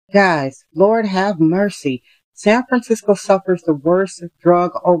Guys, Lord have mercy. San Francisco suffers the worst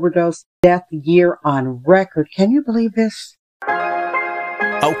drug overdose death year on record. Can you believe this?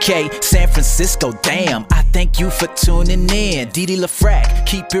 Okay, San Francisco, damn, I thank you for tuning in. Didi LaFrac,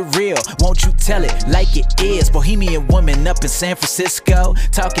 keep it real, won't you tell it like it is? Bohemian woman up in San Francisco,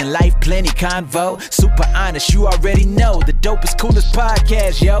 talking life, plenty convo. Super honest, you already know, the dopest, coolest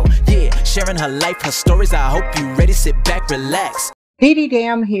podcast, yo. Yeah, sharing her life, her stories, I hope you ready, sit back, relax. Didi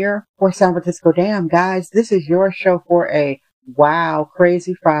Dam here for San Francisco Dam. Guys, this is your show for a wow,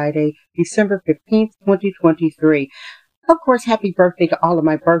 crazy Friday, December 15th, 2023. Of course, happy birthday to all of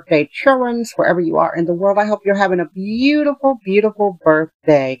my birthday children, wherever you are in the world. I hope you're having a beautiful, beautiful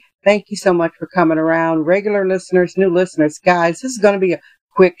birthday. Thank you so much for coming around. Regular listeners, new listeners, guys, this is going to be a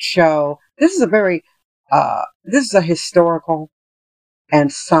quick show. This is a historical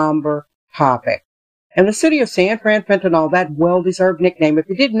and somber topic. In the city of San Fran, fentanyl, that well-deserved nickname. If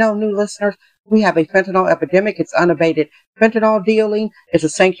you didn't know, new listeners, we have a fentanyl epidemic. It's unabated fentanyl dealing. It's a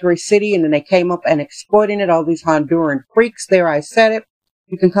sanctuary city, and then they came up and exploiting it. All these Honduran freaks there, I said it.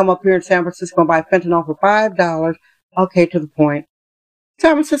 You can come up here in San Francisco and buy fentanyl for $5. Okay, to the point.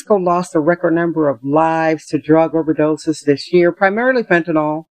 San Francisco lost a record number of lives to drug overdoses this year, primarily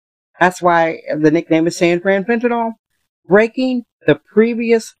fentanyl. That's why the nickname is San Fran Fentanyl, breaking the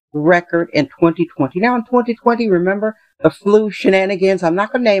previous record in 2020. Now in 2020, remember the flu shenanigans? I'm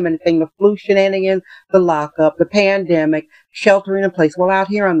not going to name anything. The flu shenanigans, the lockup, the pandemic, sheltering in place. Well, out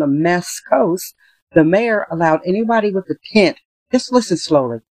here on the West Coast, the mayor allowed anybody with a tent. Just listen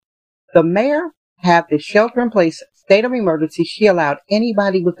slowly. The mayor had the shelter in place state of emergency. She allowed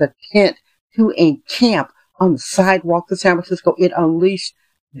anybody with a tent to encamp on the sidewalks of San Francisco. It unleashed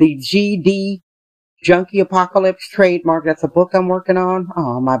the GD Junkie Apocalypse trademark. That's a book I'm working on.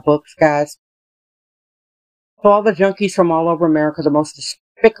 Oh, my books, guys. So all the junkies from all over America, the most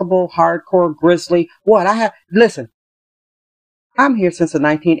despicable, hardcore, grisly. Listen, I'm here since the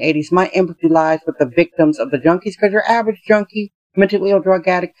 1980s. My empathy lies with the victims of the junkies, because your average junkie, mentally ill drug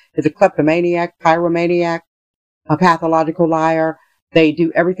addict, is a kleptomaniac, pyromaniac, a pathological liar. They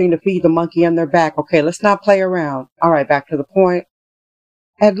do everything to feed the monkey on their back. Okay, let's not play around. All right, back to the point.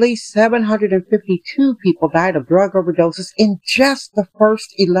 At least 752 people died of drug overdoses in just the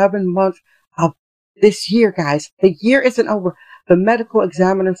first 11 months of this year, guys. The year isn't over. The medical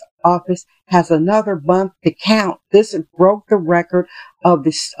examiner's office has another month to count. This broke the record of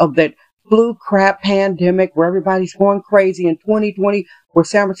that flu crap pandemic where everybody's going crazy in 2020, where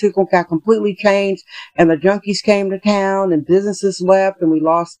San Francisco got completely changed and the junkies came to town and businesses left and we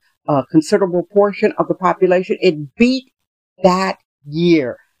lost a considerable portion of the population. It beat that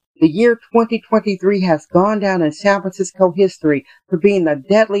year. The year 2023 has gone down in San Francisco history for being the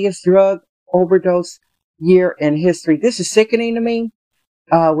deadliest drug overdose year in history. This is sickening to me.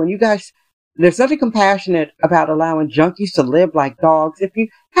 When you guys, there's nothing compassionate about allowing junkies to live like dogs. If you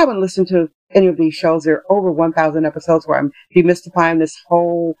haven't listened to any of these shows, there are over 1,000 episodes where I'm demystifying this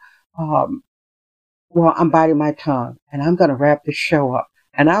whole, I'm biting my tongue and I'm going to wrap this show up.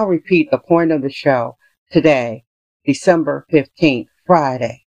 And I'll repeat the point of the show today, December 15th.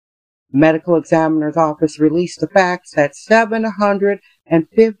 Friday, medical examiner's office released the facts that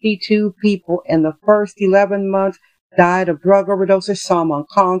 752 people in the first 11 months died of drug overdoses, some on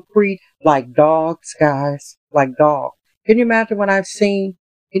concrete, like dogs, guys, like dogs. Can you imagine what I've seen?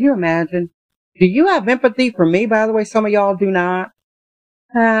 Can you imagine? Do you have empathy for me, by the way? Some of y'all do not.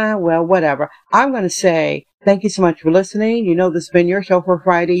 Well, whatever. I'm going to say thank you so much for listening. You know, this has been your show for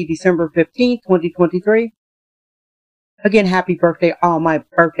Friday, December 15th, 2023. Again, happy birthday, all my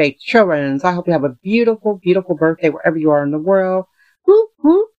birthday children. I hope you have a beautiful, beautiful birthday wherever you are in the world. Whoop,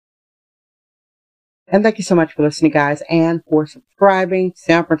 whoop. And thank you so much for listening, guys, and for subscribing.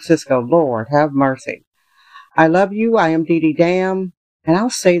 San Francisco, Lord have mercy. I love you. I am Didi Dam, and I'll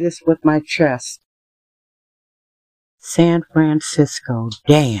say this with my chest. San Francisco,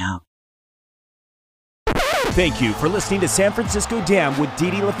 damn. Thank you for listening to San Francisco Dam with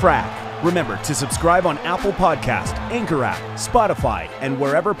Didi LaFrac. Remember to subscribe on Apple Podcast, Anchor app, Spotify, and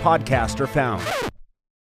wherever podcasts are found.